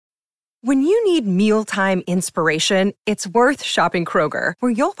When you need mealtime inspiration, it's worth shopping Kroger,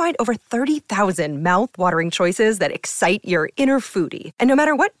 where you'll find over 30,000 mouth-watering choices that excite your inner foodie. And no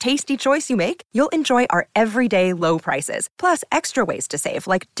matter what tasty choice you make, you'll enjoy our everyday low prices, plus extra ways to save,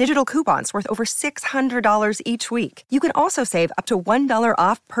 like digital coupons worth over $600 each week. You can also save up to $1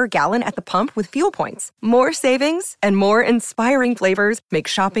 off per gallon at the pump with fuel points. More savings and more inspiring flavors make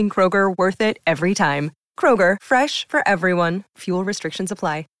shopping Kroger worth it every time. Kroger, fresh for everyone. Fuel restrictions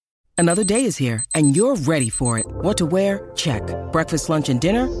apply. Another day is here, and you're ready for it. What to wear? Check. Breakfast, lunch, and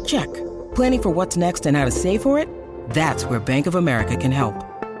dinner? Check. Planning for what's next and how to save for it? That's where Bank of America can help.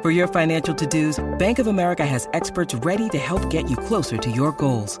 For your financial to-dos, Bank of America has experts ready to help get you closer to your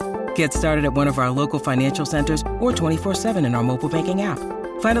goals. Get started at one of our local financial centers or 24/7 in our mobile banking app.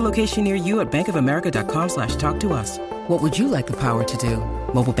 Find a location near you at bankofamerica.com/talktous. What would you like the power to do?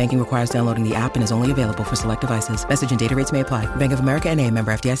 Mobile banking requires downloading the app and is only available for select devices. Message and data rates may apply. Bank of America N.A.,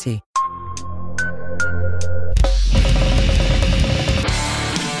 member FDIC.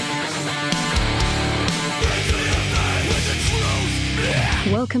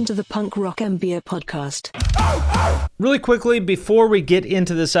 Welcome to the Punk Rock and Beer Podcast. Really quickly, before we get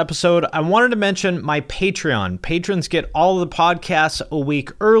into this episode, I wanted to mention my Patreon. Patrons get all of the podcasts a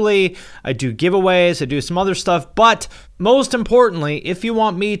week early. I do giveaways, I do some other stuff, but most importantly, if you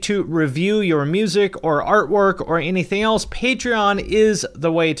want me to review your music or artwork or anything else, Patreon is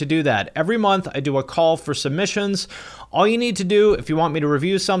the way to do that. Every month, I do a call for submissions. All you need to do, if you want me to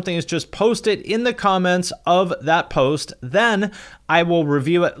review something, is just post it in the comments of that post. Then I will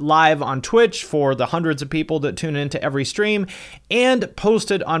review it live on Twitch for the hundreds of people that tune into every stream and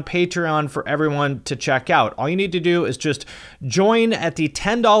post it on Patreon for everyone to check out. All you need to do is just join at the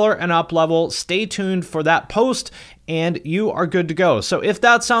 $10 and up level. Stay tuned for that post, and you are good to go. So if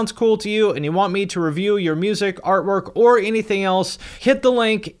that sounds cool to you and you want me to review your music, artwork, or anything else, hit the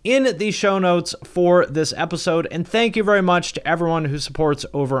link in the show notes for this episode. And thank you very much to everyone who supports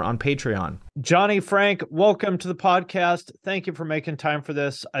over on Patreon. Johnny, Frank, welcome to the podcast. Thank you for making time for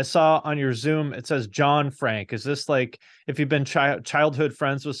this. I saw on your Zoom, it says John Frank. Is this like, if you've been childhood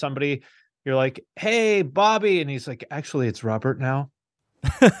friends with somebody, you're like, hey, Bobby. And he's like, actually, it's Robert now.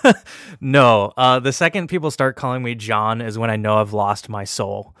 No, the second people start calling me John is when I know I've lost my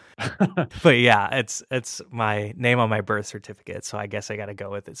soul. But yeah, it's my name on my birth certificate, so I guess I got to go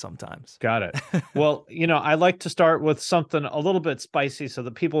with it sometimes. Got it. Well, I like to start with something a little bit spicy so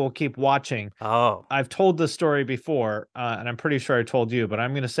that people will keep watching. Oh, I've told this story before, and I'm pretty sure I told you, but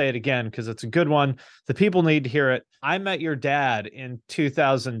I'm going to say it again because it's a good one. The people need to hear it. I met your dad in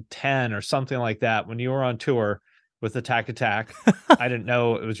 2010 or something like that when you were on tour with Attack. I didn't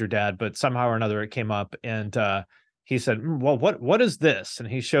know it was your dad, but somehow or another it came up, and he said, well, what is this? And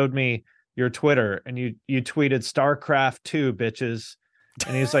he showed me your Twitter, and you tweeted StarCraft 2, bitches.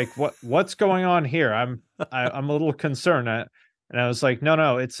 And he's like, what's going on here? I'm a little concerned. And I was like,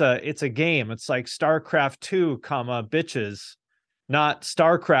 no, it's a game. It's like StarCraft 2, bitches, not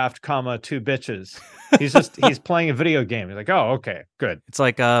StarCraft, 2 bitches. He's playing a video game. He's like, oh, okay, good. it's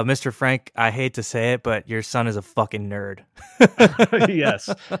like, Mr. Frank, I hate to say it, but your son is a fucking nerd. Yes.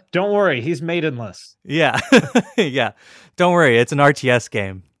 Don't worry. He's maidenless. Yeah. Yeah. Don't worry. It's an RTS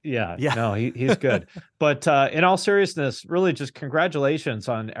game. Yeah. No, he's good. But in all seriousness, really just congratulations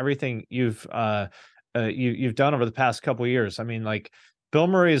on everything you've done over the past couple of years. I mean, like,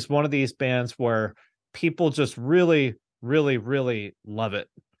 Bilmuri is one of these bands where people just really, really, really love it.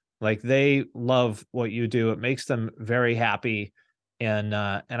 Like, they love what you do. It makes them very happy. And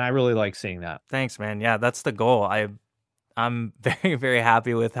I really like seeing that. Thanks, man. Yeah, that's the goal. I'm very, very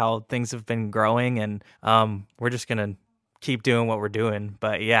happy with how things have been growing, and we're just gonna keep doing what we're doing.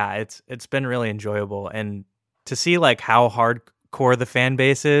 But yeah, it's been really enjoyable, and to see like how hardcore the fan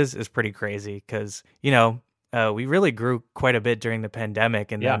base is pretty crazy, because we really grew quite a bit during the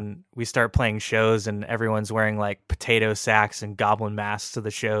pandemic, and then we start playing shows and everyone's wearing like potato sacks and goblin masks to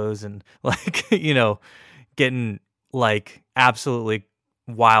the shows, and like, getting like absolutely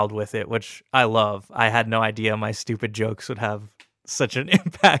wild with it, which I love. I had no idea my stupid jokes would have such an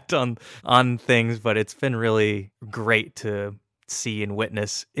impact on things, but it's been really great to see and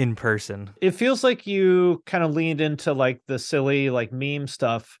witness in person. It feels like you kind of leaned into like the silly like meme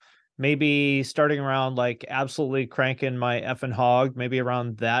stuff, maybe starting around like absolutely cranking my effing hog, maybe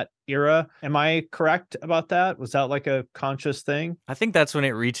around that era. Am I correct about that? Was that like a conscious thing? I think that's when it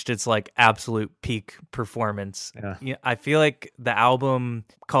reached its like absolute peak performance. Yeah, I feel like the album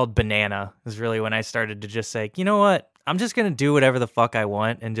called Banana is really when I started to just say, you know what? I'm just going to do whatever the fuck I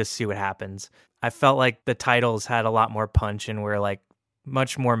want and just see what happens. I felt like the titles had a lot more punch and were like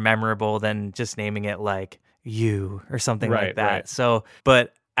much more memorable than just naming it like You or something like that. Right. So,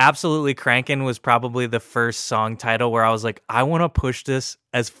 but Absolutely Crankin' was probably the first song title where I was like, I want to push this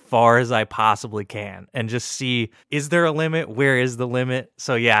as far as I possibly can and just see, is there a limit? Where is the limit?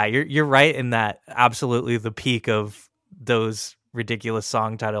 So yeah, you're right in that. Absolutely the peak of those ridiculous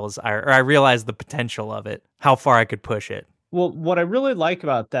song titles. I realized the potential of it, how far I could push it. Well, what I really like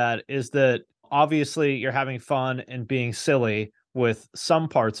about that is that obviously you're having fun and being silly with some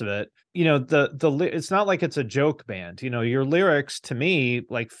parts of it. You know, it's not like it's a joke band. You know, your lyrics to me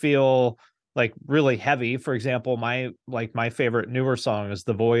like feel like really heavy. For example, my favorite newer song is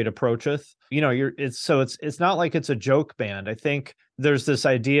 "The Void Approacheth." You know, it's not like it's a joke band. I think there's this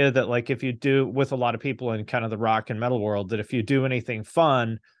idea that like if you do with a lot of people in kind of the rock and metal world, that if you do anything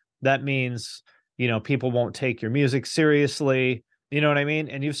fun, that means, you know, people won't take your music seriously. You know what I mean?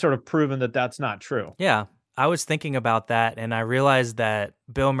 And you've sort of proven that that's not true. Yeah, I was thinking about that, and I realized that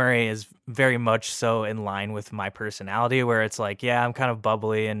Bilmuri is very much so in line with my personality, where it's like, yeah, I'm kind of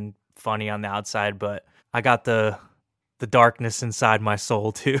bubbly and funny on the outside, but I got the darkness inside my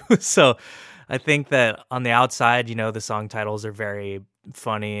soul too. So I think that on the outside, you know, the song titles are very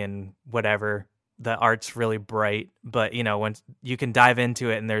funny and whatever. The art's really bright, but you know, when you can dive into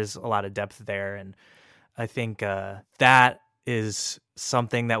it and there's a lot of depth there. And I think that is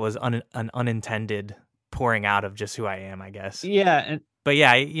something that was an unintended pouring out of just who I am, I guess. Yeah. But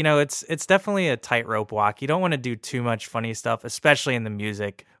yeah, you know, it's definitely a tightrope walk. You don't want to do too much funny stuff, especially in the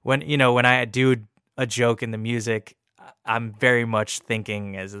music. When I do a joke in the music, I'm very much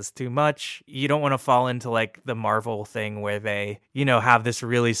thinking, is this too much? You don't want to fall into like the Marvel thing where they, you know, have this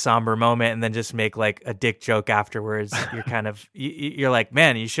really somber moment and then just make like a dick joke afterwards. You're kind of, you're like,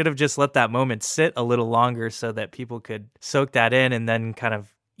 man, you should have just let that moment sit a little longer so that people could soak that in and then kind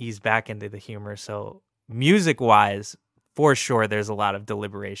of ease back into the humor. So music wise, for sure, there's a lot of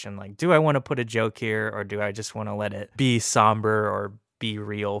deliberation. Like, do I want to put a joke here or do I just want to let it be somber or be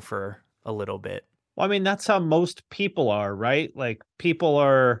real for a little bit? Well, I mean, that's how most people are, right? Like people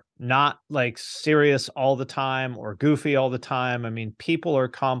are not like serious all the time or goofy all the time. I mean, people are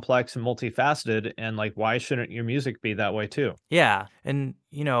complex and multifaceted, and like, why shouldn't your music be that way too? Yeah. And,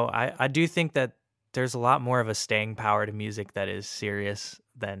 you know, I do think that there's a lot more of a staying power to music that is serious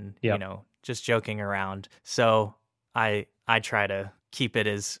than, you know, just joking around. So I try to keep it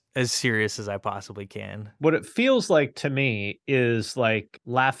as serious as I possibly can. What it feels like to me is like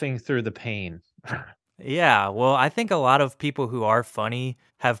laughing through the pain. Yeah, well, I think a lot of people who are funny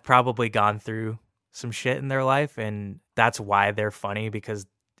have probably gone through some shit in their life, and that's why they're funny, because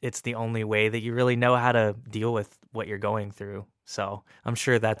it's the only way that you really know how to deal with what you're going through. So I'm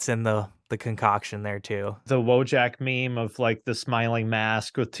sure that's in the concoction there too. The Wojak meme of like the smiling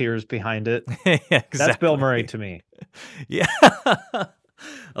mask with tears behind it. Yeah, exactly. That's Bill Murray to me. Yeah.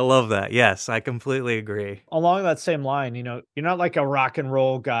 I love that. Yes, I completely agree. Along that same line, you know, you're not like a rock and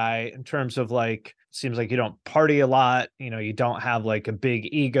roll guy in terms of like, seems like you don't party a lot, you know, you don't have like a big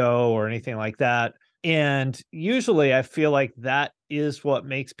ego or anything like that. And usually I feel like that is what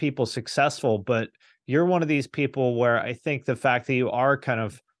makes people successful. But you're one of these people where I think the fact that you are kind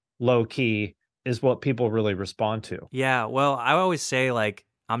of low key is what people really respond to. Yeah, well, I always say like,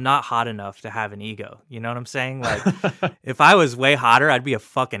 I'm not hot enough to have an ego. You know what I'm saying? Like, if I was way hotter, I'd be a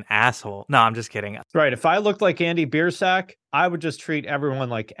fucking asshole. No, I'm just kidding. Right. If I looked like Andy Biersack, I would just treat everyone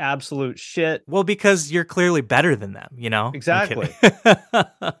like absolute shit. Well, because you're clearly better than them, you know? Exactly.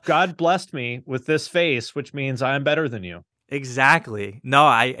 God blessed me with this face, which means I'm better than you. Exactly. No,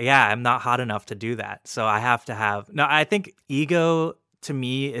 I'm not hot enough to do that. So I have to have, no, I think ego to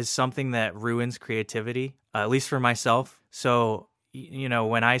me is something that ruins creativity, at least for myself. So, you know,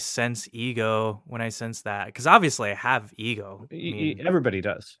 when I sense ego, when I sense that, because obviously I have ego. I mean, everybody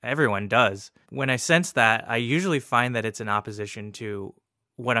does. Everyone does. When I sense that, I usually find that it's in opposition to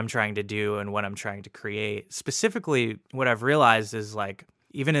what I'm trying to do and what I'm trying to create. Specifically, what I've realized is like,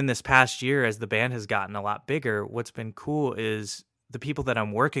 even in this past year, as the band has gotten a lot bigger, what's been cool is the people that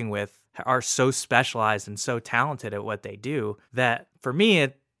I'm working with are so specialized and so talented at what they do that for me,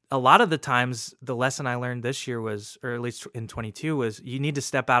 a lot of the times, the lesson I learned this year was, or at least in 22, was you need to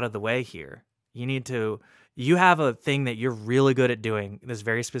step out of the way here. You have a thing that you're really good at doing, this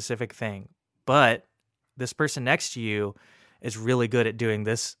very specific thing, but this person next to you is really good at doing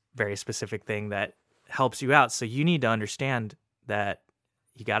this very specific thing that helps you out. So you need to understand that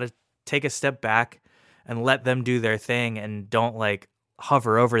you got to take a step back and let them do their thing and don't like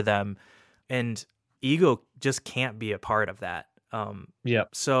hover over them. And ego just can't be a part of that.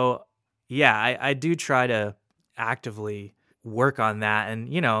 So yeah, I do try to actively work on that.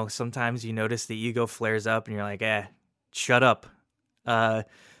 And, you know, sometimes you notice the ego flares up and you're like, shut up.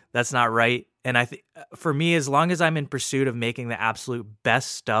 That's not right. And I think for me, as long as I'm in pursuit of making the absolute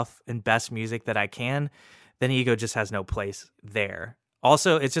best stuff and best music that I can, then ego just has no place there.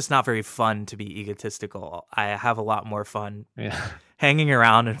 Also, it's just not very fun to be egotistical. I have a lot more fun hanging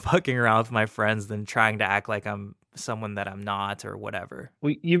around and fucking around with my friends than trying to act like I'm someone that I'm not or whatever.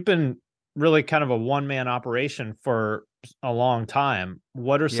 Well, you've been really kind of a one-man operation for a long time.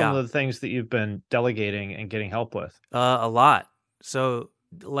 What are some of the things that you've been delegating and getting help with? A lot. So,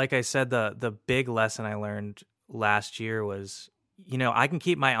 like I said, the big lesson I learned last year was, I can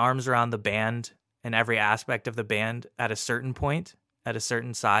keep my arms around the band and every aspect of the band at a certain point, at a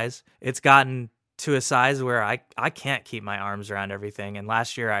certain size. It's gotten to a size where I can't keep my arms around everything. And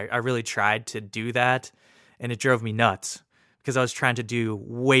last year I really tried to do that, and it drove me nuts because I was trying to do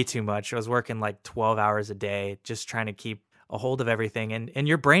way too much. I was working like 12 hours a day, just trying to keep a hold of everything. And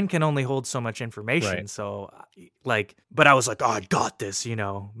your brain can only hold so much information. Right. So but I was like, oh, I got this,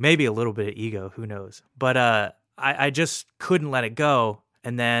 maybe a little bit of ego, who knows? But I just couldn't let it go.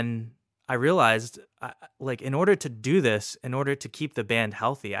 And then I realized, in order to do this, in order to keep the band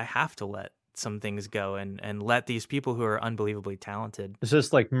healthy, I have to let some things go and let these people who are unbelievably talented. Is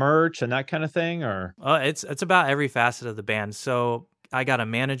this like merch and that kind of thing, or? It's about every facet of the band. So I got a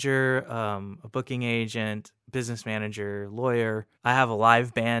manager, a booking agent, business manager, lawyer. I have a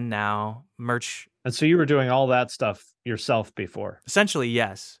live band now, merch. And so you were doing all that stuff yourself before? Essentially,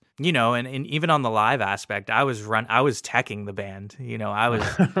 yes. And even on the live aspect, I was teching the band. I was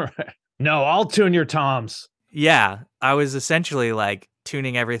right. No, I'll tune your toms. Yeah, I was essentially like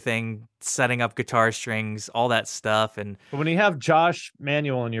tuning everything, setting up guitar strings, all that stuff. And but when you have Josh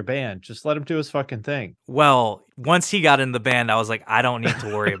Manuel in your band, just let him do his fucking thing. Well, once he got in the band, I was like, I don't need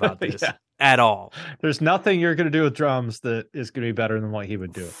to worry about this at all. There's nothing you're going to do with drums that is going to be better than what he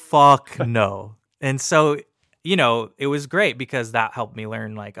would do. Fuck no. And so, it was great because that helped me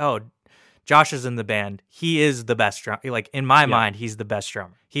learn Josh is in the band. He is the best drummer. Like in my mind, he's the best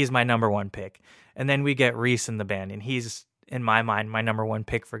drummer. He's my number one pick. And then we get Reese in the band, and he's, in my mind, my number one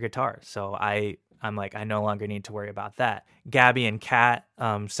pick for guitar. So I'm like, I no longer need to worry about that. Gabby and Kat,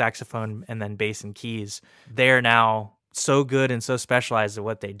 saxophone and then bass and keys, they're now so good and so specialized at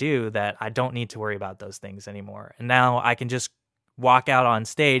what they do that I don't need to worry about those things anymore. And now I can just walk out on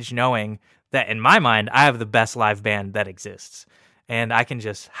stage knowing that in my mind, I have the best live band that exists. And I can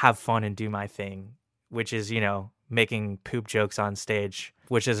just have fun and do my thing, which is, making poop jokes on stage,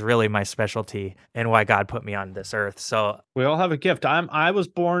 which is really my specialty and why God put me on this earth. So we all have a gift. I was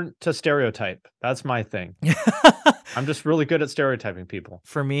born to stereotype. That's my thing. I'm just really good at stereotyping people.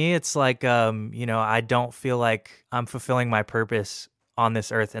 For me, it's like, I don't feel like I'm fulfilling my purpose on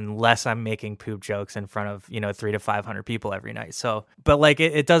this earth unless I'm making poop jokes in front of, 300 to 500 people every night. So, but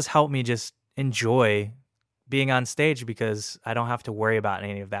it does help me just enjoy being on stage because I don't have to worry about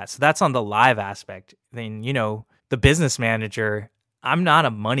any of that. So that's on the live aspect. Then, the business manager, I'm not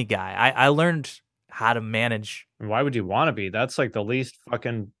a money guy. I learned how to manage. Why would you want to be? That's like the least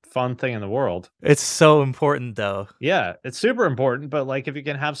fucking fun thing in the world. It's so important though. Yeah, it's super important. But if you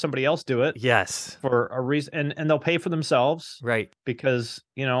can have somebody else do it. Yes. For a reason, and they'll pay for themselves. Right. Because,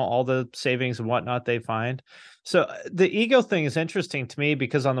 all the savings and whatnot they find. So the ego thing is interesting to me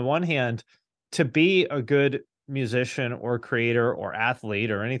because on the one hand, to be a good musician or creator or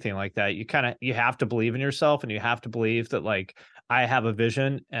athlete or anything like that, you have to believe in yourself, and you have to believe that I have a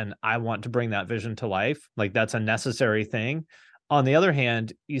vision and I want to bring that vision to life. That's a necessary thing. On the other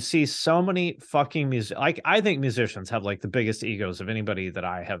hand, you see so many fucking I think musicians have the biggest egos of anybody that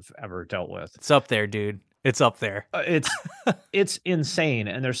I have ever dealt with. It's up there, dude. It's up there. It's insane.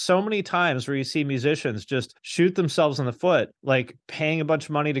 And there's so many times where you see musicians just shoot themselves in the foot, paying a bunch of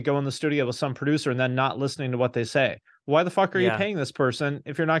money to go in the studio with some producer and then not listening to what they say. Why the fuck are you paying this person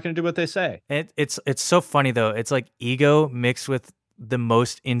if you're not going to do what they say? It's so funny though. It's like ego mixed with the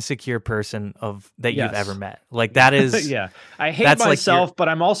most insecure person that you've ever met. That is yeah. I hate myself, but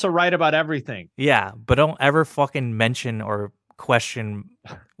I'm also right about everything. Yeah, but don't ever fucking mention or question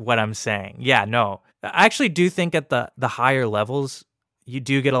what I'm saying. Yeah, no. I actually do think at the higher levels, you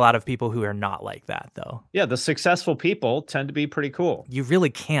do get a lot of people who are not like that, though. Yeah, the successful people tend to be pretty cool. You really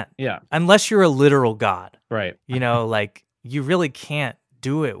can't. Yeah. Unless you're a literal god. Right. You really can't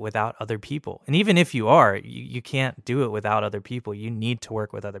do it without other people. And even if you are, you can't do it without other people. You need to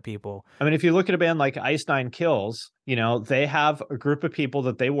work with other people. I mean, if you look at a band like Ice Nine Kills, they have a group of people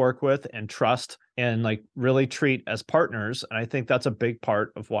that they work with and trust and really treat as partners. And I think that's a big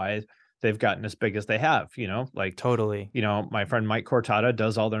part of why they've gotten as big as they have, like, Totally. my friend Mike Cortada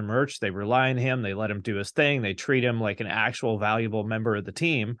does all their merch. They rely on him. They let him do his thing. They treat him like an actual valuable member of the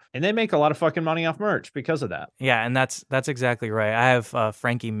team, and they make a lot of fucking money off merch because of that. Yeah, and that's exactly right. I have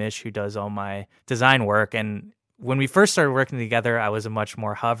Frankie Mish who does all my design work, and when we first started working together, I was a much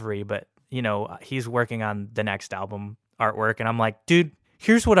more hovery, but he's working on the next album artwork, and I'm like, dude,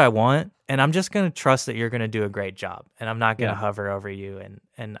 here's what I want, and I'm just going to trust that you're going to do a great job, and I'm not going to hover over you,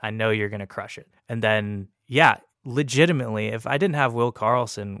 and I know you're going to crush it. And then, yeah, legitimately, if I didn't have Will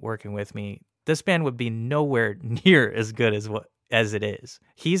Carlson working with me, this band would be nowhere near as good as it is.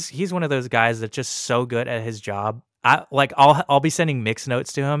 He's one of those guys that's just so good at his job. I'll be sending mix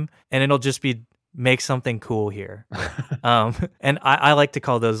notes to him, and it'll just be, make something cool here. And I like to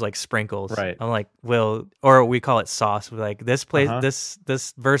call those like sprinkles. Right. I'm like, or we call it sauce. We're like, this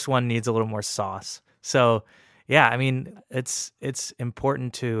verse 1 needs a little more sauce. So yeah, I mean, it's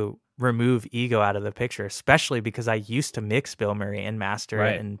important to remove ego out of the picture, especially because I used to mix Bilmuri and master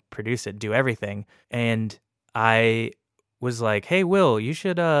it and produce it, do everything. And I was like, hey, Will, you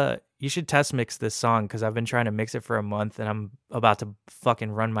should test mix this song, because I've been trying to mix it for a month and I'm about to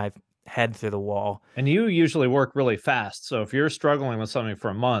fucking run my head through the wall. And you usually work really fast. So if you're struggling with something for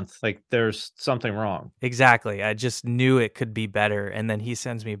a month, like, there's something wrong. Exactly. I just knew it could be better. And then he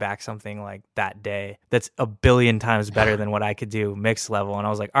sends me back something like that day that's a billion times better than what I could do mix level. And I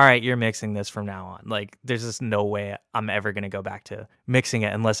was like, all right, you're mixing this from now on. Like, there's just no way I'm ever going to go back to mixing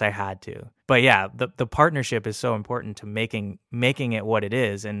it unless I had to. But yeah, the partnership is so important to making it what it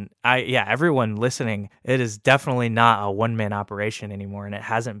is. And everyone listening, it is definitely not a one-man operation anymore, and it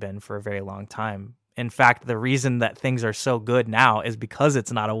hasn't been for a very long time. In fact, the reason that things are so good now is because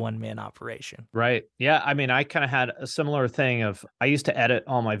it's not a one-man operation. Right. Yeah. I mean, I kind of had a similar thing of, I used to edit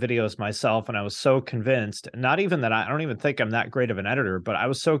all my videos myself, and I was so convinced, not even that I don't even think I'm that great of an editor, but I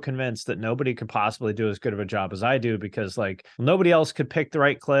was so convinced that nobody could possibly do as good of a job as I do, because like, nobody else could pick the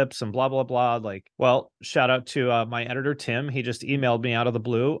right clips and blah, blah, blah. Like, well, shout out to my editor, Tim. He just emailed me out of the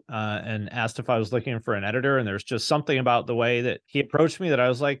blue and asked if I was looking for an editor. And there's just something about the way that he approached me that I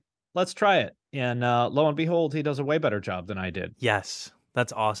was like, let's try it. And lo and behold, he does a way better job than I did. Yes,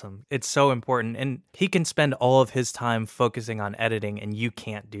 that's awesome. It's so important. And he can spend all of his time focusing on editing, and you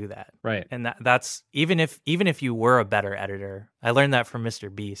can't do that. Right. And that's even if you were a better editor. I learned that from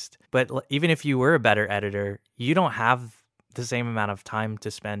Mr. Beast. But even if you were a better editor, you don't have the same amount of time to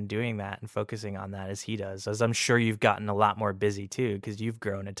spend doing that and focusing on that as he does. As I'm sure you've gotten a lot more busy too, because you've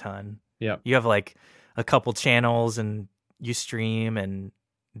grown a ton. Yeah. You have like a couple channels, and you stream and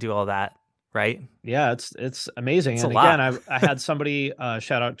do all that, right? Yeah, it's amazing. It's and again, I had somebody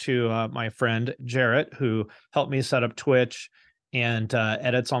shout out to my friend Jarrett, who helped me set up Twitch and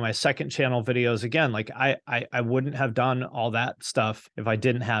edits all my second channel videos. Again, like I wouldn't have done all that stuff if I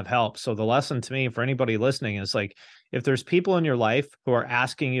didn't have help. So the lesson to me for anybody listening is like, if there's people in your life who are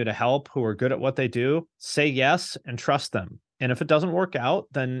asking you to help, who are good at what they do, say yes and trust them. And if it doesn't work out,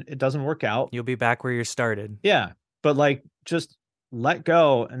 then it doesn't work out. You'll be back where you started. Yeah. But like, just let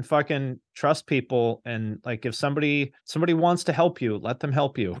go and fucking trust people. And like, if somebody wants to help you, let them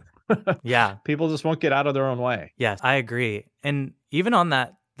help you. Yeah. People just won't get out of their own way. Yes, I agree. And even on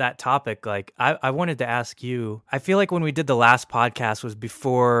that topic, like I wanted to ask you, I feel like when we did the last podcast was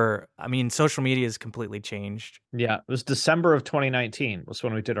before, I mean, social media has completely changed. Yeah. It was December of 2019 was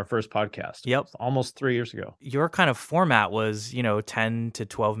when we did our first podcast. Yep. Almost 3 years ago. Your kind of format was, 10 to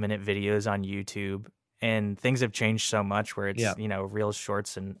 12 minute videos on YouTube. And things have changed so much where it's, Reels,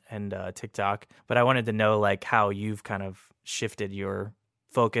 Shorts, and TikTok. But I wanted to know like how you've kind of shifted your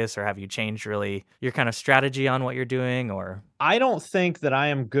focus, or have you changed really your kind of strategy on what you're doing? Or I don't think that I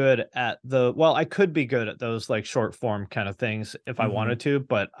am good at I could be good at those like short form kind of things if I wanted to,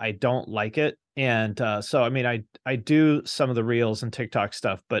 but I don't like it. And so, I mean, I do some of the Reels and TikTok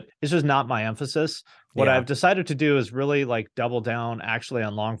stuff, but it's just not my emphasis. What I've decided to do is really like double down actually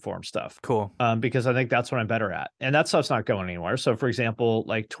on long form stuff. Cool. Because I think that's what I'm better at. And that stuff's not going anywhere. So for example,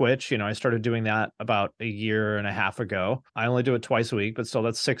 like Twitch, I started doing that about a year and a half ago. I only do it twice a week, but still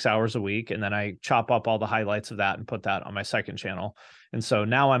that's 6 hours a week. And then I chop up all the highlights of that and put that on my second channel. And so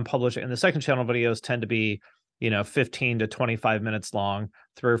now I'm publishing, and the second channel videos tend to be 15 to 25 minutes long,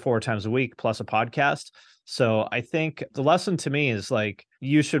 3 or 4 times a week, plus a podcast. So I think the lesson to me is like,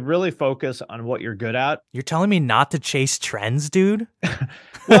 you should really focus on what you're good at. You're telling me not to chase trends, dude?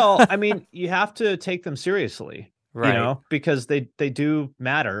 Well, I mean, you have to take them seriously, right? Because they do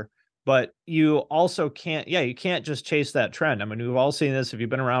matter, but you also can't, you can't just chase that trend. I mean, we've all seen this. If you've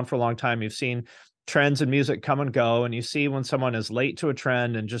been around for a long time, you've seen trends in music come and go, and you see when someone is late to a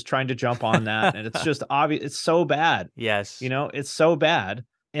trend and just trying to jump on that. And it's just obvious. It's so bad. Yes. It's so bad.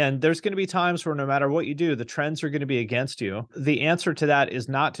 And there's going to be times where no matter what you do, the trends are going to be against you. The answer to that is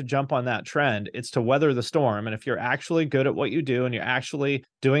not to jump on that trend. It's to weather the storm. And if you're actually good at what you do and you're actually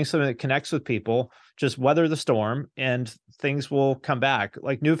doing something that connects with people, just weather the storm and things will come back.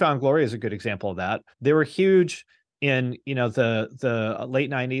 Like New Found Glory is a good example of that. They were huge in, the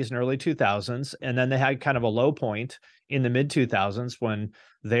late 90s and early 2000s. And then they had kind of a low point in the mid 2000s when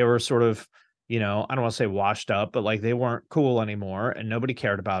they were sort of, I don't want to say washed up, but like they weren't cool anymore and nobody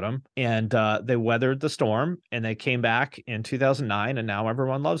cared about them. And they weathered the storm and they came back in 2009 and now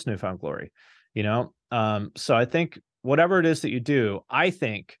everyone loves New Found Glory, So I think whatever it is that you do, I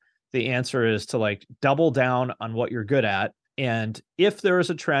think the answer is to like double down on what you're good at. And if there is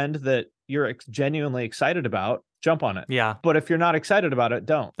a trend that you're genuinely excited about, jump on it. Yeah. But if you're not excited about it,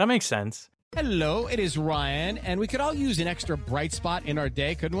 don't. That makes sense. Hello, it is Ryan, and we could all use an extra bright spot in our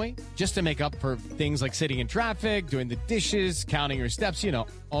day, couldn't we? Just to make up for things like sitting in traffic, doing the dishes, counting your steps,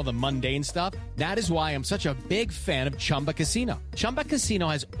 all the mundane stuff. That is why I'm such a big fan of Chumba Casino. Chumba Casino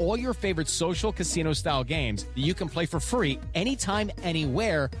has all your favorite social casino-style games that you can play for free anytime,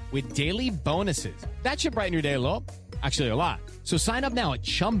 anywhere with daily bonuses. That should brighten your day a little. Actually, a lot. So sign up now at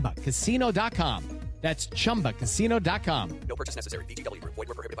ChumbaCasino.com. That's ChumbaCasino.com. No purchase necessary. VGW Group. Void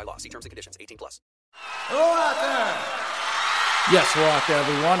where prohibited by law. See terms and conditions. 18+. Hello out there. Yes, hello out there,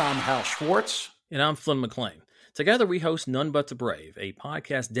 everyone. I'm Hal Schwartz. And I'm Flynn McLean. Together we host None But the Brave, a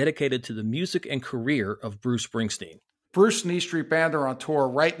podcast dedicated to the music and career of Bruce Springsteen. Bruce and E Street Band are on tour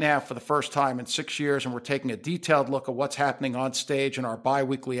right now for the first time in 6 years, and we're taking a detailed look at what's happening on stage in our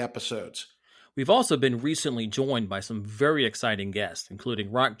bi-weekly episodes. We've also been recently joined by some very exciting guests,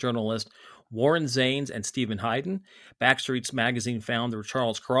 including rock journalist Warren Zanes and Stephen Hayden, Backstreet's Magazine founder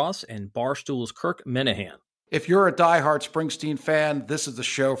Charles Cross, and Barstool's Kirk Minahan. If you're a diehard Springsteen fan, this is the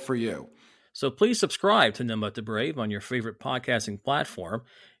show for you. So please subscribe to None But the Brave on your favorite podcasting platform,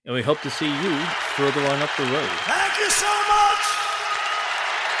 and we hope to see you further on up the road. Thank you so much.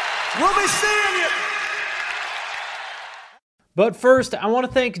 We'll be seeing you. But first, I want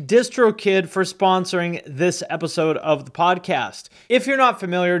to thank DistroKid for sponsoring this episode of the podcast. If you're not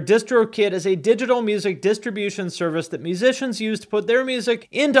familiar, DistroKid is a digital music distribution service that musicians use to put their music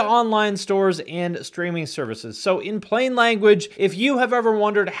into online stores and streaming services. So in plain language, if you have ever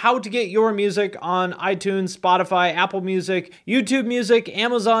wondered how to get your music on iTunes, Spotify, Apple Music, YouTube Music,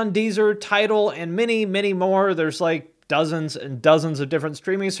 Amazon, Deezer, Tidal, and many, many more, there's like dozens and dozens of different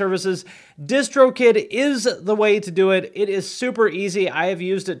streaming services. DistroKid is the way to do it. It is super easy. I have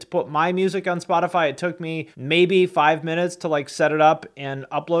used it to put my music on Spotify. It took me maybe 5 minutes to like set it up and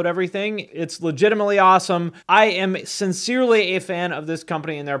upload everything. It's legitimately awesome. I am sincerely a fan of this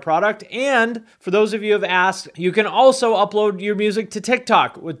company and their product. And for those of you who have asked, you can also upload your music to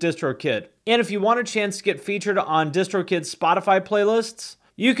TikTok with DistroKid. And if you want a chance to get featured on DistroKid's Spotify playlists,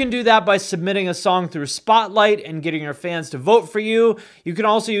 you can do that by submitting a song through Spotlight and getting your fans to vote for you. You can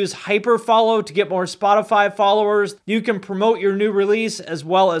also use Hyperfollow to get more Spotify followers. You can promote your new release as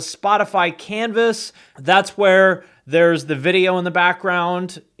well as Spotify Canvas. That's where there's the video in the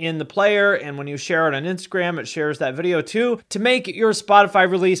background in the player, and when you share it on Instagram, it shares that video too to make your Spotify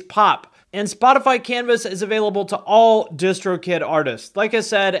release pop. And Spotify Canvas is available to all DistroKid artists. Like I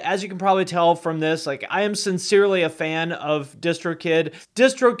said, as you can probably tell from this, I am sincerely a fan of DistroKid.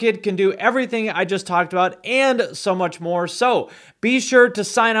 DistroKid can do everything I just talked about and so much more. So be sure to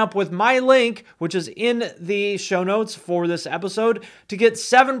sign up with my link, which is in the show notes for this episode, to get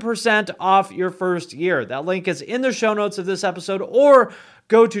 7% off your first year. That link is in the show notes of this episode, or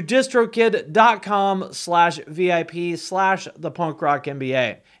go to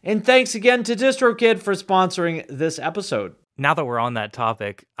distrokid.com/VIP/thepunkrockMBA. And thanks again to DistroKid for sponsoring this episode. Now that we're on that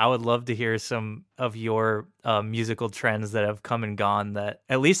topic, I would love to hear some of your musical trends that have come and gone, that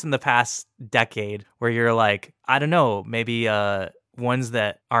at least in the past decade, where you're like, I don't know, maybe ones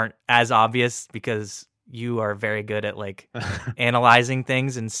that aren't as obvious because you are very good at analyzing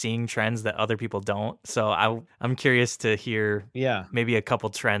things and seeing trends that other people don't. So I'm curious to hear maybe a couple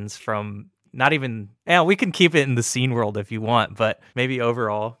trends from not even, we can keep it in the scene world if you want, but maybe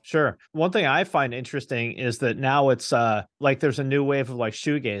overall. Sure. One thing I find interesting is that now it's there's a new wave of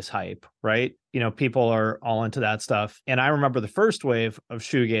shoegaze hype, right? People are all into that stuff. And I remember the first wave of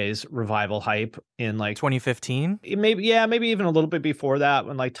shoegaze revival hype in 2015? Maybe even a little bit before that,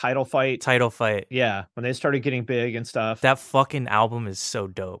 when Title Fight. Yeah, when they started getting big and stuff. That fucking album is so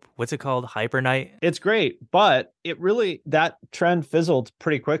dope. What's it called? Hyper Night? It's great, but that trend fizzled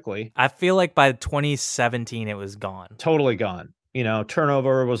pretty quickly. I feel like by 2017 it was gone. Totally gone.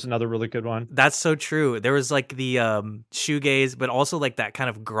 Turnover was another really good one. That's so true. There was the shoegaze, but also that kind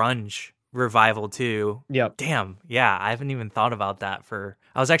of grunge revival too. Yep. Damn. Yeah, I haven't even thought about that.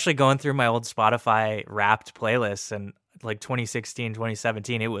 I was actually going through my old Spotify Wrapped playlists, and like 2016,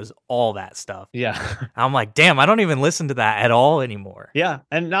 2017, it was all that stuff. Yeah. I'm like, damn, I don't even listen to that at all anymore. Yeah.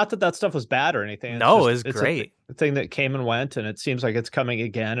 And not that stuff was bad or anything. No, it's great. A thing that came and went, and it seems like it's coming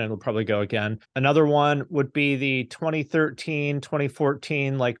again, and it'll probably go again. Another one would be the 2013,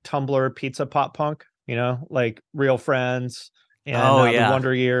 2014, like Tumblr pizza pop punk, like Real Friends and the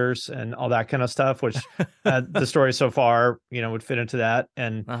Wonder Years and all that kind of stuff, which the story so far, would fit into that.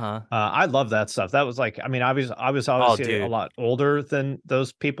 And I love that stuff. That was like, I mean, I was obviously a lot older than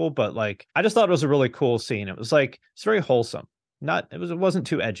those people, but like, I just thought it was a really cool scene. It was like, it's very wholesome. It wasn't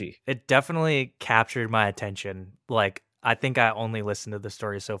too edgy. It definitely captured my attention. Like, I think I only listened to the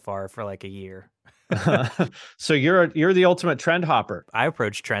story so far for like a year. So you're the ultimate trend hopper. I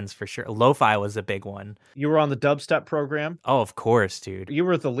approach trends for sure. Lo-fi was a big one. You were on the dubstep program? Oh, of course, dude. You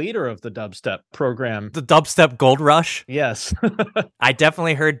were the leader of the dubstep program. The dubstep gold rush? Yes. I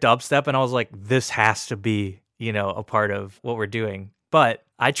definitely heard dubstep and I was like, this has to be, a part of what we're doing. But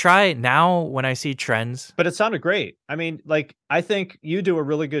I try now when I see trends. But it sounded great. I mean, like, I think you do a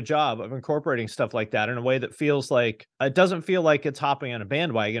really good job of incorporating stuff like that in a way that feels like, it doesn't feel like it's hopping on a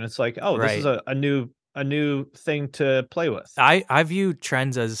bandwagon. It's like, oh, This is a new thing to play with. I view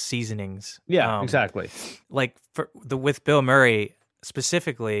trends as seasonings. Yeah, exactly. Like with Bilmuri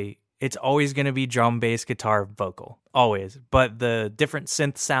specifically, it's always going to be drum, bass, guitar, vocal, always. But the different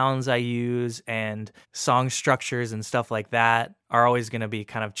synth sounds I use and song structures and stuff like that are always going to be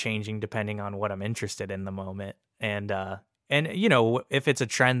kind of changing depending on what I'm interested in the moment. And if it's a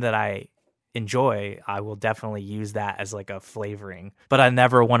trend that I enjoy, I will definitely use that as like a flavoring. But I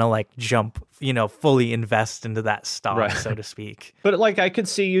never want to like jump, fully invest into that stock, so to speak. But like, I could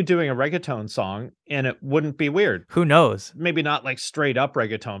see you doing a reggaeton song and it wouldn't be weird. Who knows? Maybe not like straight up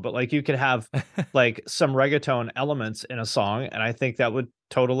reggaeton, but like you could have like some reggaeton elements in a song, and I think that would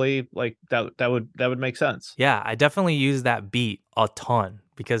totally like that would make sense. Yeah, I definitely use that beat a ton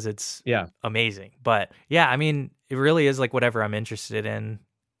because it's amazing. But yeah, I mean, it really is like whatever I'm interested in.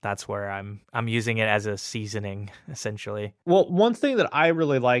 That's where I'm using it as a seasoning, essentially. Well, one thing that I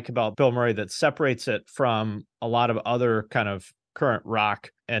really like about Bilmuri that separates it from a lot of other kind of current rock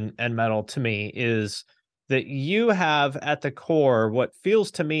and metal to me is that you have at the core what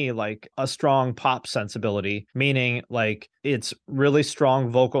feels to me like a strong pop sensibility, meaning like it's really strong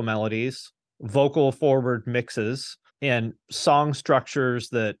vocal melodies, vocal forward mixes, and song structures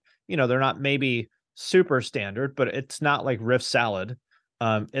that, they're not maybe super standard, but it's not like riff salad.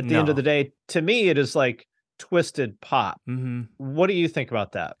 At the end of the day, to me, it is like twisted pop. Mm-hmm. What do you think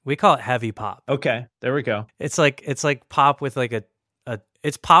about that? We call it heavy pop. Okay, there we go. It's like pop with like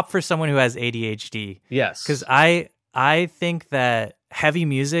it's pop for someone who has ADHD. Yes, because I think that heavy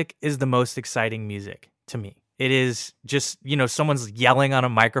music is the most exciting music to me. It is just someone's yelling on a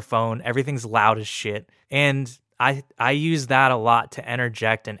microphone, everything's loud as shit, and I use that a lot to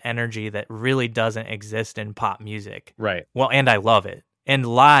interject an energy that really doesn't exist in pop music. Right. Well, and I love it. And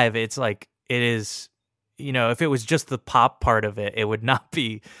live, it's like, it is, if it was just the pop part of it, it would not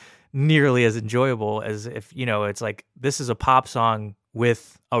be nearly as enjoyable as if, it's like, this is a pop song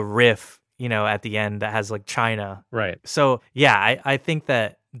with a riff, at the end that has like China. Right. So yeah, I think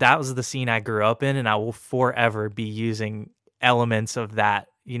that was the scene I grew up in, and I will forever be using elements of that,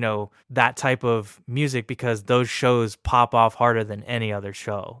 that type of music, because those shows pop off harder than any other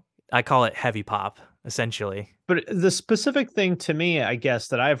show. I call it heavy pop, essentially. But the specific thing to me, I guess,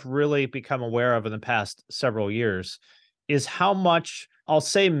 that I've really become aware of in the past several years is how much, I'll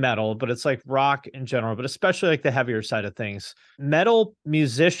say metal, but it's like rock in general, but especially like the heavier side of things. Metal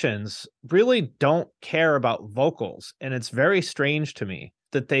musicians really don't care about vocals. And it's very strange to me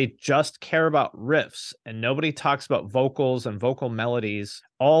that they just care about riffs and nobody talks about vocals and vocal melodies.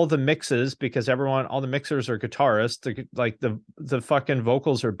 All the mixes, because all the mixers are guitarists, the fucking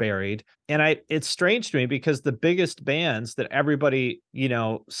vocals are buried. And it's strange to me because the biggest bands that everybody,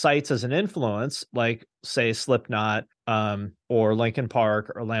 cites as an influence, like say Slipknot, or Linkin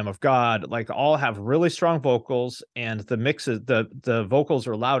Park or Lamb of God, like all have really strong vocals, and the mixes, the vocals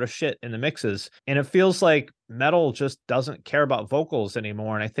are loud as shit in the mixes. And it feels like metal just doesn't care about vocals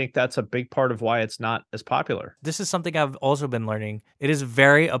anymore. And I think that's a big part of why it's not as popular. This is something I've also been learning. It is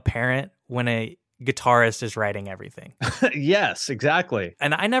very apparent when a guitarist is writing everything. Yes, exactly.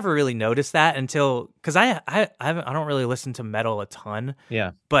 And I never really noticed that because I don't really listen to metal a ton.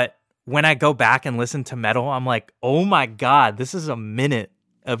 Yeah. But when I go back and listen to metal, I'm like, oh my God, this is a minute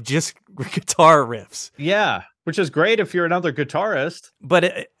of just guitar riffs. Yeah. Which is great if you're another guitarist.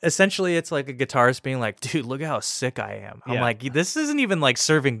 But essentially, it's like a guitarist being like, dude, look how sick I am. I'm like, this isn't even like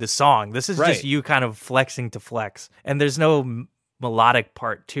serving the song. This is just you kind of flexing to flex. And there's no melodic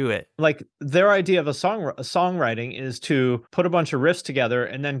part to it. Like their idea of a songwriting is to put a bunch of riffs together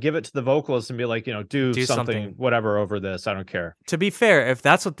and then give it to the vocalist and be like, do something, whatever over this. I don't care. To be fair, if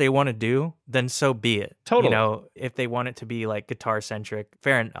that's what they want to do, then so be it. Totally. If they want it to be like guitar centric,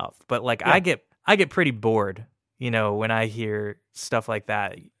 fair enough. But like I get pretty bored. When I hear stuff like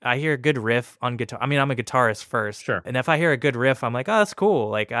that. I hear a good riff on guitar. I mean, I'm a guitarist first. Sure. And if I hear a good riff, I'm like, oh, that's cool.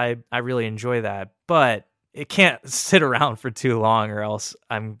 Like, I really enjoy that. But it can't sit around for too long or else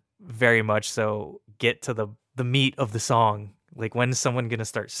I'm very much so get to the meat of the song. Like, when is someone going to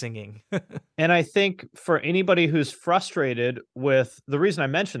start singing? And I think for anybody who's frustrated with the reason I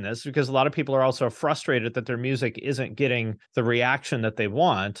mention this, because a lot of people are also frustrated that their music isn't getting the reaction that they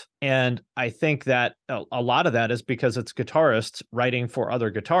want. And I think that a lot of that is because it's guitarists writing for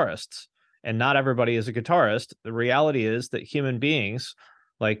other guitarists. And not everybody is a guitarist. The reality is that human beings,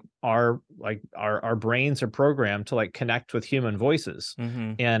 our brains are programmed to connect with human voices.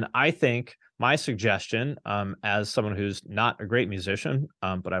 Mm-hmm. And I think my suggestion, as someone who's not a great musician,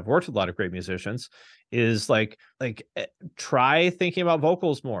 but I've worked with a lot of great musicians, is try thinking about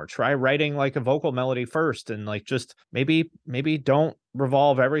vocals more. Try writing a vocal melody first, and just maybe don't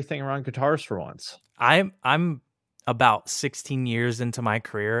revolve everything around guitars for once. I'm about 16 years into my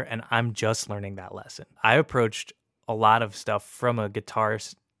career, and I'm just learning that lesson. I approached a lot of stuff from a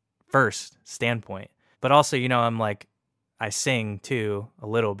guitarist first standpoint, but also, I sing too a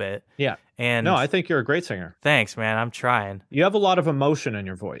little bit. Yeah. And no, I think you're a great singer. Thanks, man. I'm trying. You have a lot of emotion in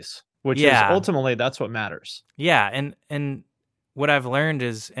your voice, which is ultimately that's what matters. Yeah. And what I've learned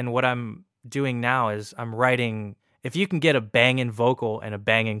is, and what I'm doing now is I'm writing, if you can get a banging vocal and a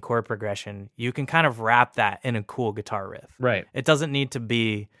banging chord progression, you can kind of wrap that in a cool guitar riff. Right. It doesn't need to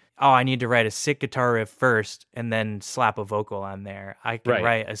be, I need to write a sick guitar riff first and then slap a vocal on there. I can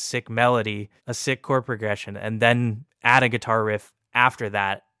write a sick melody, a sick chord progression, and then add a guitar riff after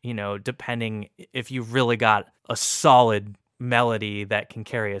that, depending if you've really got a solid melody that can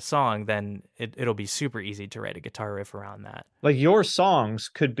carry a song, then it'll be super easy to write a guitar riff around that. Like your songs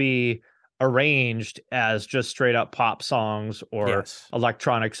could be arranged as just straight up pop songs or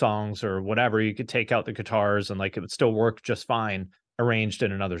electronic songs or whatever. You could take out the guitars and it would still work just fine arranged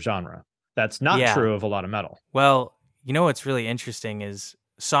in another genre. That's not true of a lot of metal. Well, what's really interesting is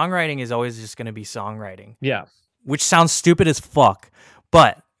songwriting is always just going to be songwriting. Yeah. Which sounds stupid as fuck.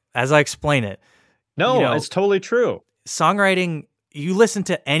 But as I explain it, it's totally true. Songwriting, you listen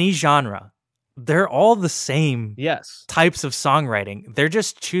to any genre, they're all the same types of songwriting. They're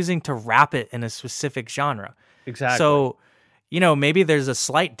just choosing to wrap it in a specific genre. Exactly. So, maybe there's a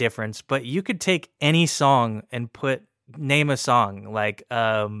slight difference, but you could take any song and name a song like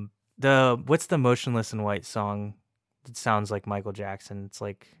what's the Motionless in White song? It sounds like Michael Jackson. It's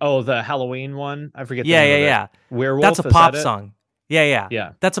like the Halloween one. I forget. Yeah. Werewolf. That's a pop song.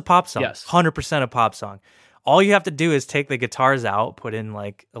 Yeah. That's a pop song. Yes, 100% a pop song. All you have to do is take the guitars out, put in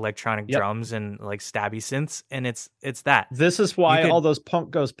electronic drums and stabby synths, and it's that. This is why all those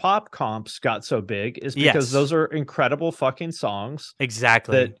Punk Goes Pop comps got so big, is because those are incredible fucking songs.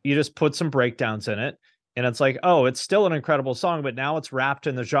 Exactly. That you just put some breakdowns in it. And it's it's still an incredible song, but now it's wrapped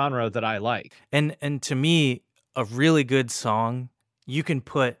in the genre that I like. And to me, a really good song, you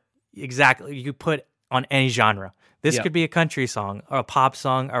put on any genre. This could be a country song, or a pop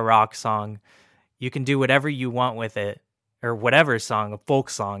song, a rock song. You can do whatever you want with it, or whatever song, a folk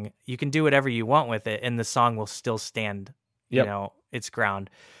song. You can do whatever you want with it, and the song will still stand, its ground.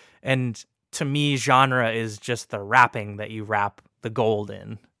 And to me, genre is just the wrapping that you wrap the gold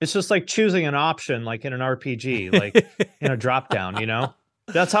in. It's just like choosing an option, like in an RPG, in a drop down,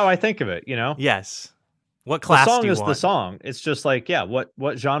 That's how I think of it, Yes. What class the song do you is want? The song. It's just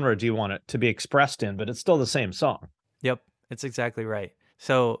what genre do you want it to be expressed in? But it's still the same song. Yep, it's exactly right.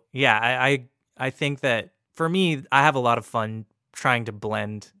 So yeah, I think that for me, I have a lot of fun trying to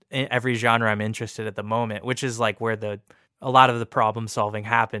blend in every genre I'm interested at the moment, which is where a lot of the problem solving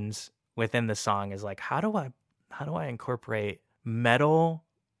happens within the song. Is how do I incorporate metal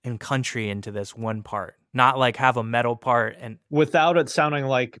and country into this one part? Not have a metal part and without it sounding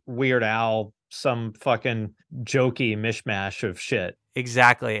like Weird Al, some fucking jokey mishmash of shit.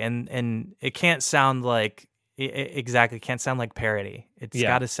 Exactly. And it can't sound like can't sound like parody. It's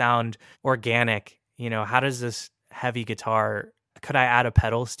got to sound organic. How does this heavy guitar, could I add a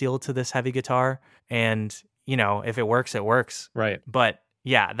pedal steel to this heavy guitar? And, if it works, it works. Right. But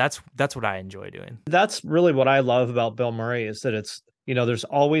yeah, that's what I enjoy doing. That's really what I love about Bilmuri, is that it's, there's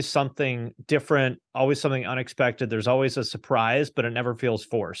always something different, always something unexpected. There's always a surprise, but it never feels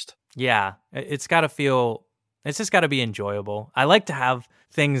forced. Yeah, it's just got to be enjoyable. I like to have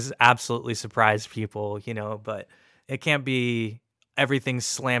things absolutely surprise people, but it can't be everything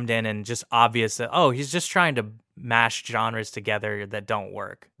slammed in and just obvious that, oh, he's just trying to mash genres together that don't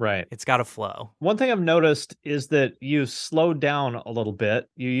work. Right. It's got to flow. One thing I've noticed is that you slowed down a little bit.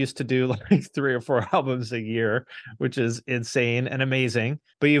 You used to do like 3 or 4 albums a year, which is insane and amazing.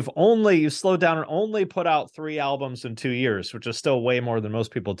 But you've slowed down and only put out 3 albums in 2 years, which is still way more than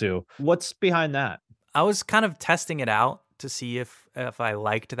most people do. What's behind that? I was kind of testing it out to see if I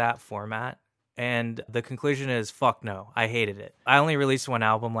liked that format. And the conclusion is, fuck no, I hated it. I only released 1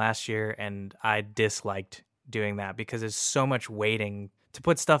 album last year, and I disliked doing that because there's so much waiting to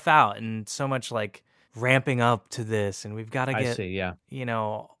put stuff out and so much like ramping up to this, and we've got to get,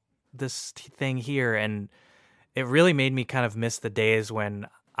 this thing here. And it really made me kind of miss the days when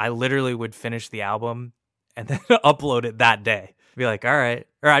I literally would finish the album and then upload it that day. Be like, all right.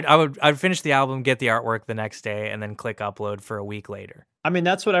 Or I'd finish the album, get the artwork the next day, and then click upload for a week later. I mean,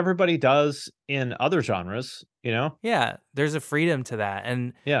 that's what everybody does in other genres, Yeah, there's a freedom to that.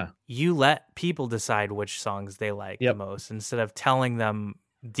 And yeah, you let people decide which songs they like the most instead of telling them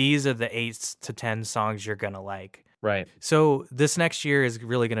these are the 8 to 10 songs you're going to like. Right. So this next year is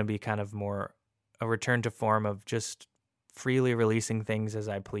really going to be kind of more a return to form of just freely releasing things as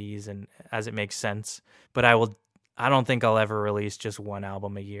I please and as it makes sense. But I don't think I'll ever release just 1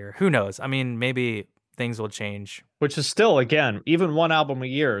 album a year. Who knows? I mean, maybe things will change. Which is still, again, even 1 album a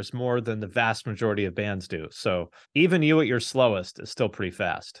year is more than the vast majority of bands do. So even you at your slowest is still pretty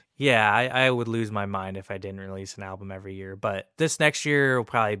fast. Yeah, I would lose my mind if I didn't release an album every year. But this next year will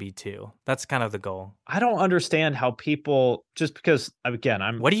probably be 2. That's kind of the goal. I don't understand how people, just because, again,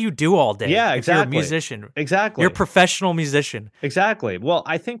 What do you do all day? Yeah, exactly. If you're a musician. Exactly. You're a professional musician. Exactly. Well,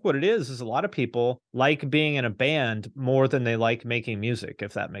 I think what it is a lot of people like being in a band more than they like making music,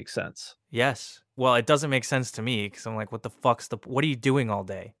 if that makes sense. Yes. Well, it doesn't make sense to me because I'm like, what are you doing all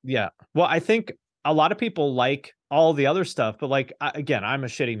day? Yeah. Well, I think a lot of people like all the other stuff, but like, again, I'm a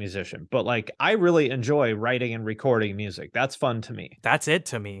shitty musician, but like, I really enjoy writing and recording music. That's fun to me. That's it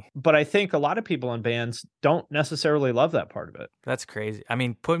to me. But I think a lot of people in bands don't necessarily love that part of it. That's crazy. I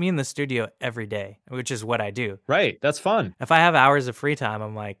mean, put me in the studio every day, which is what I do. Right. That's fun. If I have hours of free time,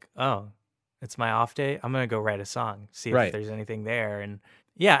 I'm like, oh, it's my off day. I'm going to go write a song, see if there's anything there. And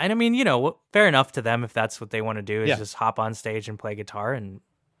yeah, and I mean, fair enough to them if that's what they want to do is just hop on stage and play guitar, and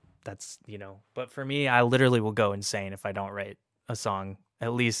that's, but for me, I literally will go insane if I don't write a song,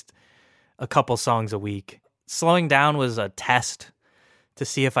 at least a couple songs a week. Slowing down was a test to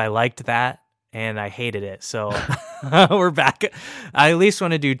see if I liked that, and I hated it. So we're back. I at least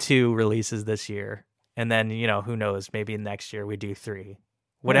want to do 2 releases this year, and then, who knows, maybe next year we do 3.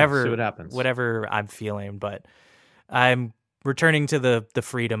 Whatever, see what happens. Whatever I'm feeling, but I'm returning to the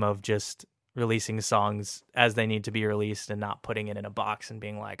freedom of just releasing songs as they need to be released and not putting it in a box and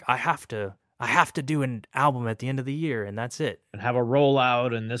being like, I have to do an album at the end of the year and that's it. And have a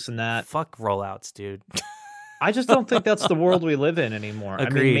rollout and this and that. Fuck rollouts, dude. I just don't think that's the world we live in anymore.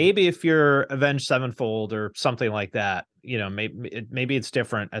 Agreed. I mean, maybe if you're Avenged Sevenfold or something like that, maybe it's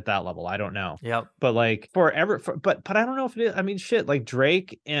different at that level. I don't know. Yep. But like but I don't know if it is. I mean, shit, like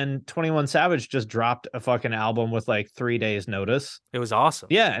Drake and 21 Savage just dropped a fucking album with like 3 days notice. It was awesome.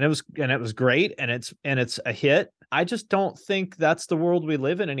 Yeah, and it was great, and it's a hit. I just don't think that's the world we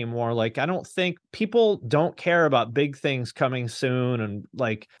live in anymore. Like, I don't think people don't care about big things coming soon. And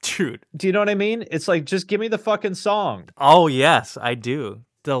like, dude, do you know what I mean? It's like, just give me the fucking song. Oh, yes, I do.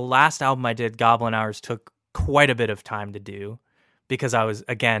 The last album I did, Goblin Hours, took quite a bit of time to do because I was,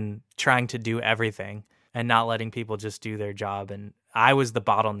 again, trying to do everything and not letting people just do their job. And I was the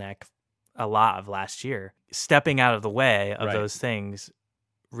bottleneck a lot of last year. Stepping out of the way of those things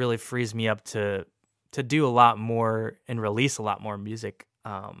really frees me up to do a lot more and release a lot more music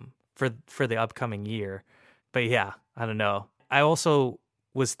for the upcoming year. But yeah, I don't know. I also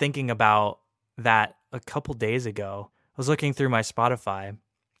was thinking about that a couple days ago. I was looking through my Spotify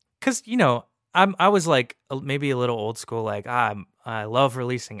because, I was like maybe a little old school, like I love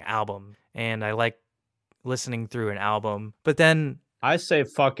releasing album and I like listening through an album. But then I say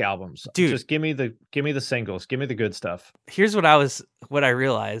fuck albums, dude. Just give me the singles, give me the good stuff. Here's what I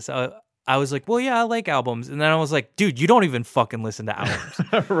realized. I was like, well, yeah, I like albums. And then I was like, dude, you don't even fucking listen to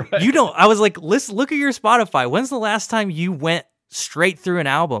albums. Right. You don't. I was like, look at your Spotify. When's the last time you went straight through an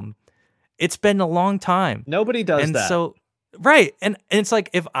album? It's been a long time. Nobody does and that. So, right. And it's like,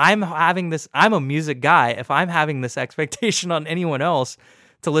 if I'm having this, I'm a music guy. If I'm having this expectation on anyone else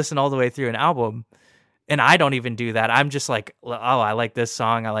to listen all the way through an album, And I don't even do that. I'm just like, oh, I like this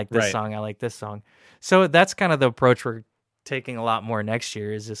song. I like this Right. song. I like this song. So that's kind of the approach we're taking a lot more next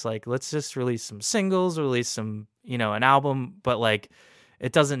year, is just like, let's just release some singles, release some, an album, but like,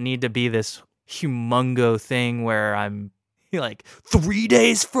 it doesn't need to be this humongo thing where I'm like 3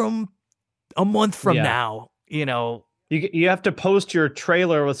 days from a month from now, You have to post your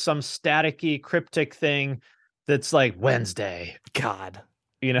trailer with some staticky, cryptic thing that's like Wednesday. God.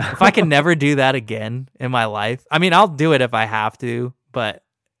 If I can never do that again in my life, I mean, I'll do it if I have to, but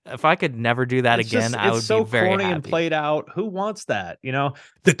if I could never do that again, I would so be very corny happy. and played out. Who wants that?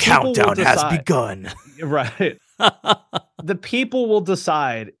 The countdown has begun. Right. The people will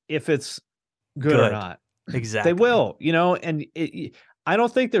decide if it's good or not. Exactly. They will, and I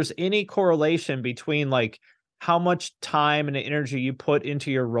don't think there's any correlation between like how much time and energy you put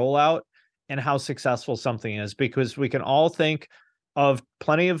into your rollout and how successful something is, because we can all think of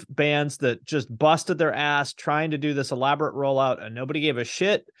plenty of bands that just busted their ass trying to do this elaborate rollout and nobody gave a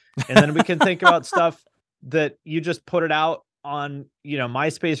shit. And then we can think about stuff that you just put it out on,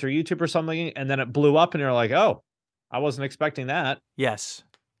 MySpace or YouTube or something, and then it blew up and you're like, oh, I wasn't expecting that. Yes.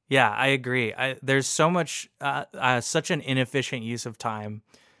 Yeah, I agree. There's so much, such an inefficient use of time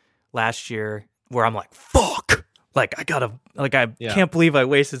last year where I'm like, fuck. Like, I can't believe I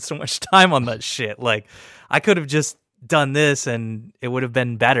wasted so much time on that shit. Like, I could have just done this and it would have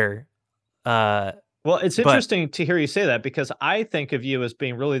been better. Well, it's interesting to hear you say that, because I think of you as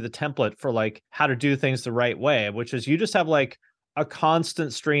being really the template for like how to do things the right way, which is you just have like a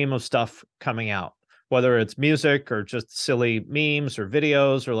constant stream of stuff coming out, whether it's music or just silly memes or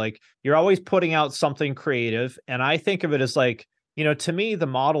videos, or like you're always putting out something creative. And I think of it as like, to me, the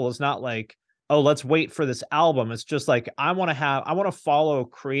model is not like, oh, let's wait for this album. It's just like, I want to follow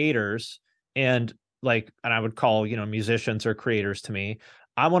creators and I would call, musicians or creators to me.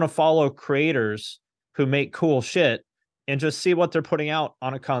 I want to follow creators who make cool shit and just see what they're putting out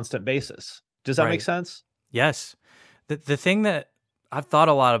on a constant basis. Does that make sense? Yes. The thing that I've thought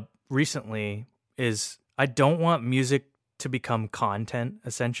a lot of recently is I don't want music to become content,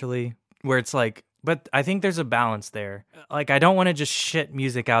 essentially, where it's like, but I think there's a balance there. Like, I don't want to just shit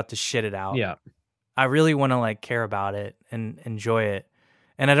music out to shit it out. Yeah. I really want to like care about it and enjoy it.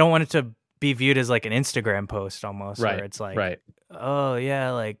 And I don't want it to be viewed as like an Instagram post almost, where it's like, oh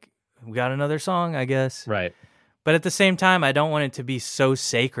yeah, like we got another song, I guess. Right. But at the same time, I don't want it to be so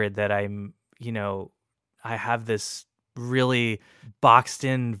sacred that I'm, I have this really boxed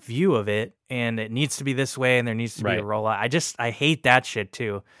in view of it and it needs to be this way and there needs to be a rollout. I hate that shit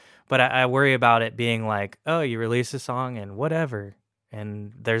too. But I worry about it being like, oh, you release a song and whatever,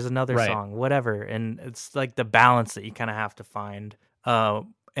 and there's another song, whatever. And it's like the balance that you kind of have to find.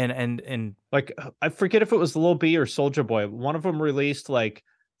 And like, I forget if it was Lil B or Soulja Boy. One of them released like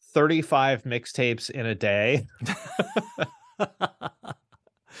 35 mixtapes in a day.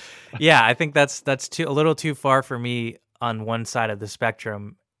 Yeah, I think that's a little too far for me on one side of the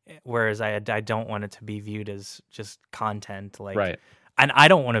spectrum. Whereas I don't want it to be viewed as just content, like, and I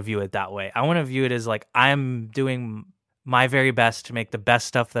don't want to view it that way. I want to view it as like I'm doing my very best to make the best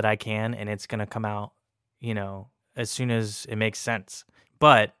stuff that I can, and it's gonna come out, as soon as it makes sense.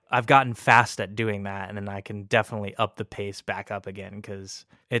 But I've gotten fast at doing that, and then I can definitely up the pace back up again because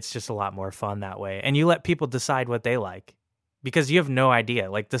it's just a lot more fun that way. And you let people decide what they like, because you have no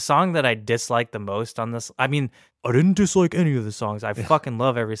idea. Like, the song that I dislike the most on this, I mean, I didn't dislike any of the songs. I fucking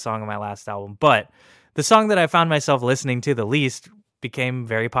love every song on my last album. But the song that I found myself listening to the least became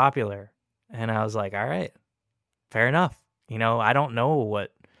very popular. And I was like, all right, fair enough. I don't know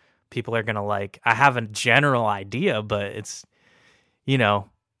what people are going to like. I have a general idea, but it's,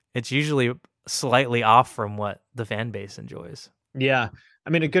 it's usually slightly off from what the fan base enjoys. Yeah. I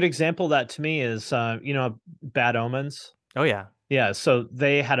mean, a good example of that to me is, Bad Omens. Oh, yeah. Yeah. So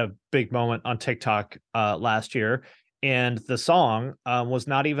they had a big moment on TikTok last year, and the song was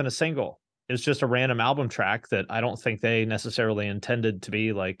not even a single. It was just a random album track that I don't think they necessarily intended to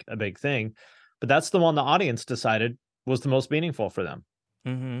be like a big thing. But that's the one the audience decided was the most meaningful for them.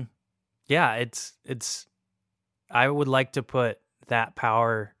 Mm-hmm. Yeah, it's. I would like to put that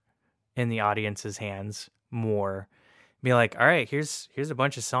power in the audience's hands more. Be like, all right, here's a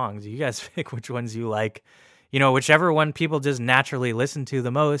bunch of songs. You guys pick which ones you like. Whichever one people just naturally listen to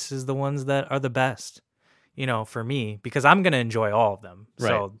the most is the ones that are the best. For me, because I'm gonna enjoy all of them,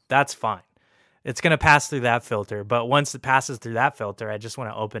 so that's fine. It's gonna pass through that filter. But once it passes through that filter, I just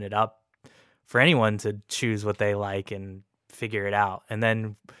want to open it up for anyone to choose what they like and figure it out. And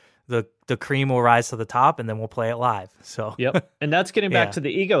then the cream will rise to the top, and then we'll play it live. So yep. And that's getting back Yeah. to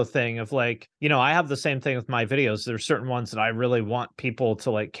the ego thing of like, I have the same thing with my videos. There's certain ones that I really want people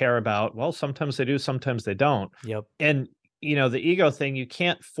to like care about. Well, sometimes they do, sometimes they don't. Yep. And the ego thing, you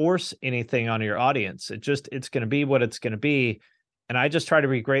can't force anything on your audience. It's going to be what it's going to be. And I just try to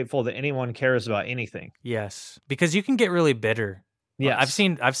be grateful that anyone cares about anything. Yes, because you can get really bitter. Yeah, I've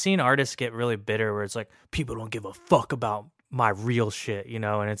seen artists get really bitter where it's like, people don't give a fuck about my real shit,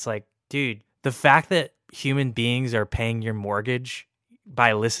 and it's like, dude, the fact that human beings are paying your mortgage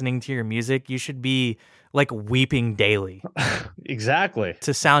by listening to your music, you should be like weeping daily. Exactly.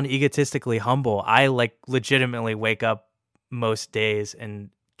 To sound egotistically humble, I like legitimately wake up most days and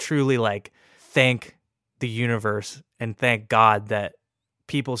truly like thank the universe and thank God that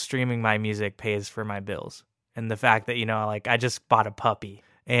people streaming my music pays for my bills. And the fact that, like I just bought a puppy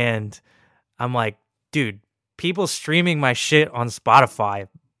and I'm like, dude, people streaming my shit on Spotify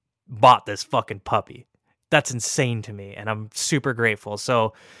bought this fucking puppy. That's insane to me. And I'm super grateful.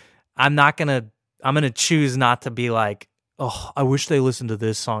 So I'm going to choose not to be like, oh, I wish they listened to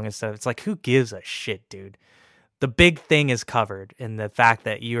this song instead. It's like, who gives a shit, dude? The big thing is covered in the fact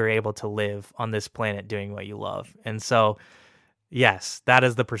that you are able to live on this planet doing what you love. And so, yes, that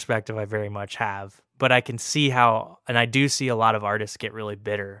is the perspective I very much have. But I can see and I do see a lot of artists get really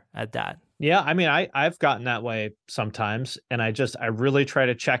bitter at that. Yeah, I mean, I've gotten that way sometimes, and I really try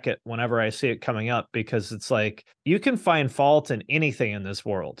to check it whenever I see it coming up, because it's like, you can find fault in anything in this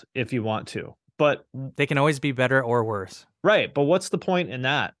world if you want to, but they can always be better or worse. Right. But what's the point in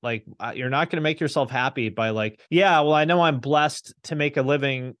that? Like, you're not going to make yourself happy by like, yeah, well, I know I'm blessed to make a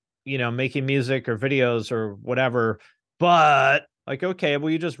living, making music or videos or whatever, but like, okay,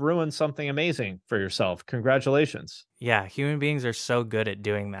 well, you just ruined something amazing for yourself. Congratulations. Yeah. Human beings are so good at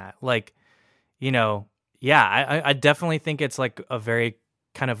doing that. Like, I definitely think it's like a very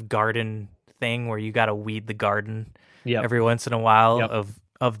kind of garden thing where you got to weed the garden every once in a while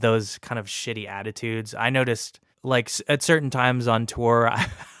of those kind of shitty attitudes. I noticed like at certain times on tour,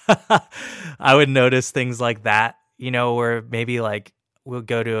 I would notice things like that, where maybe like we'll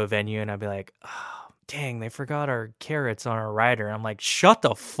go to a venue and I'd be like, oh, dang, they forgot our carrots on our rider. I'm like, shut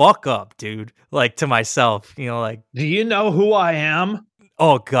the fuck up, dude. Like to myself, like, do you know who I am?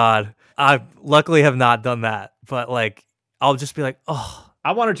 Oh God. I luckily have not done that, but like, I'll just be like, oh,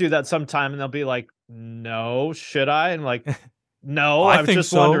 I want to do that sometime. And they'll be like, no, should I? And like, no, I was think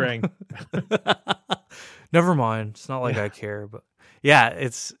just so. wondering. Never mind. It's not like I care, but yeah,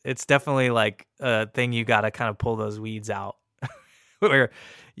 it's definitely like a thing you got to kind of pull those weeds out where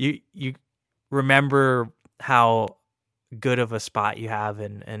you remember how good of a spot you have.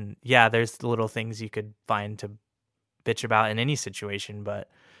 And yeah, there's the little things you could find to bitch about in any situation, but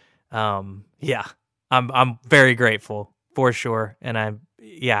yeah, I'm very grateful for sure. And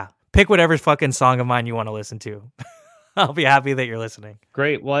pick whatever fucking song of mine you want to listen to. I'll be happy that you're listening.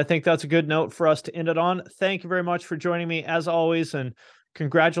 Great. Well, I think that's a good note for us to end it on. Thank you very much for joining me as always. And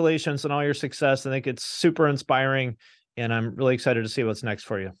congratulations on all your success. I think it's super inspiring and I'm really excited to see what's next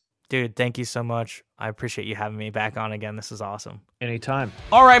for you. Dude, thank you so much. I appreciate you having me back on again. This is awesome. Anytime.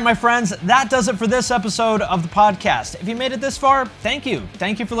 All right, my friends, that does it for this episode of the podcast. If you made it this far, thank you.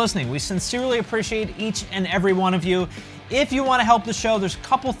 Thank you for listening. We sincerely appreciate each and every one of you. If you want to help the show, there's a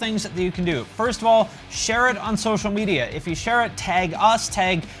couple things that you can do. First of all, share it on social media. If you share it, tag us,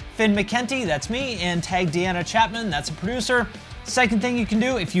 tag Finn McKenty, that's me, and tag Deanna Chapman, that's a producer. Second thing you can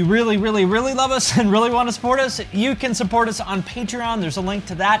do, if you really, really, really love us and really want to support us, you can support us on Patreon. There's a link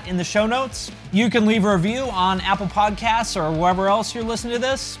to that in the show notes. You can leave a review on Apple Podcasts or wherever else you're listening to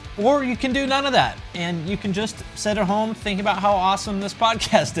this, or you can do none of that. And you can just sit at home thinking about how awesome this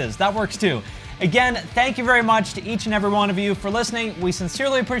podcast is. That works too. Again, thank you very much to each and every one of you for listening. We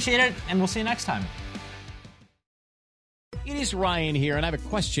sincerely appreciate it, and we'll see you next time. It is Ryan here, and I have a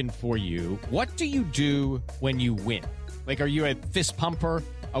question for you. What do you do when you win? Like, are you a fist pumper,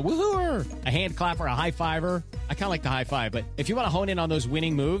 a woohooer, a hand clapper, a high fiver? I kind of like the high five, but if you want to hone in on those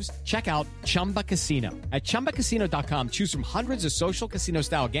winning moves, check out Chumba Casino. At ChumbaCasino.com, choose from hundreds of social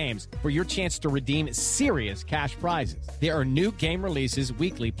casino-style games for your chance to redeem serious cash prizes. There are new game releases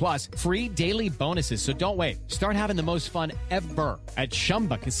weekly, plus free daily bonuses. So don't wait. Start having the most fun ever at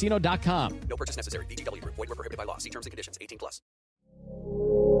ChumbaCasino.com. No purchase necessary. VGW. Void where prohibited by law. See terms and conditions. 18+.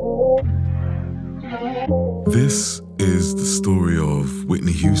 This is the story of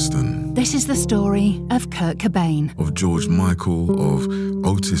Whitney Houston. This is the story of Kurt Cobain. Of George Michael, of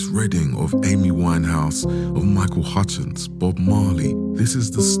Otis Redding, of Amy Winehouse, of Michael Hutchence, Bob Marley. This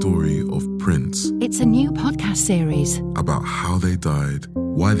is the story of Prince. It's a new podcast series about how they died,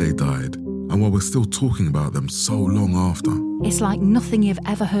 why they died, and why we're still talking about them so long after. It's like nothing you've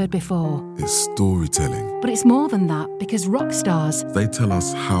ever heard before. It's storytelling. But it's more than that, because rock stars, They tell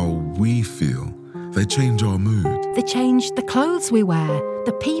us how we feel. They change our mood. they change the clothes we wear,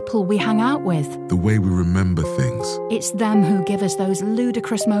 the people we hang out with. The way we remember things. It's them who give us those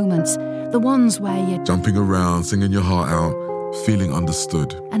ludicrous moments, the ones where you... Jumping around, singing your heart out, feeling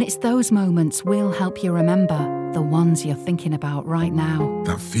understood. And it's those moments we'll help you remember, the ones you're thinking about right now.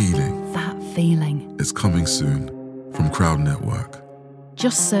 That feeling. That feeling. It's coming soon from Crowd Network.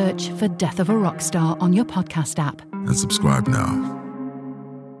 Just search for Death of a Rock Star on your podcast app. And subscribe now.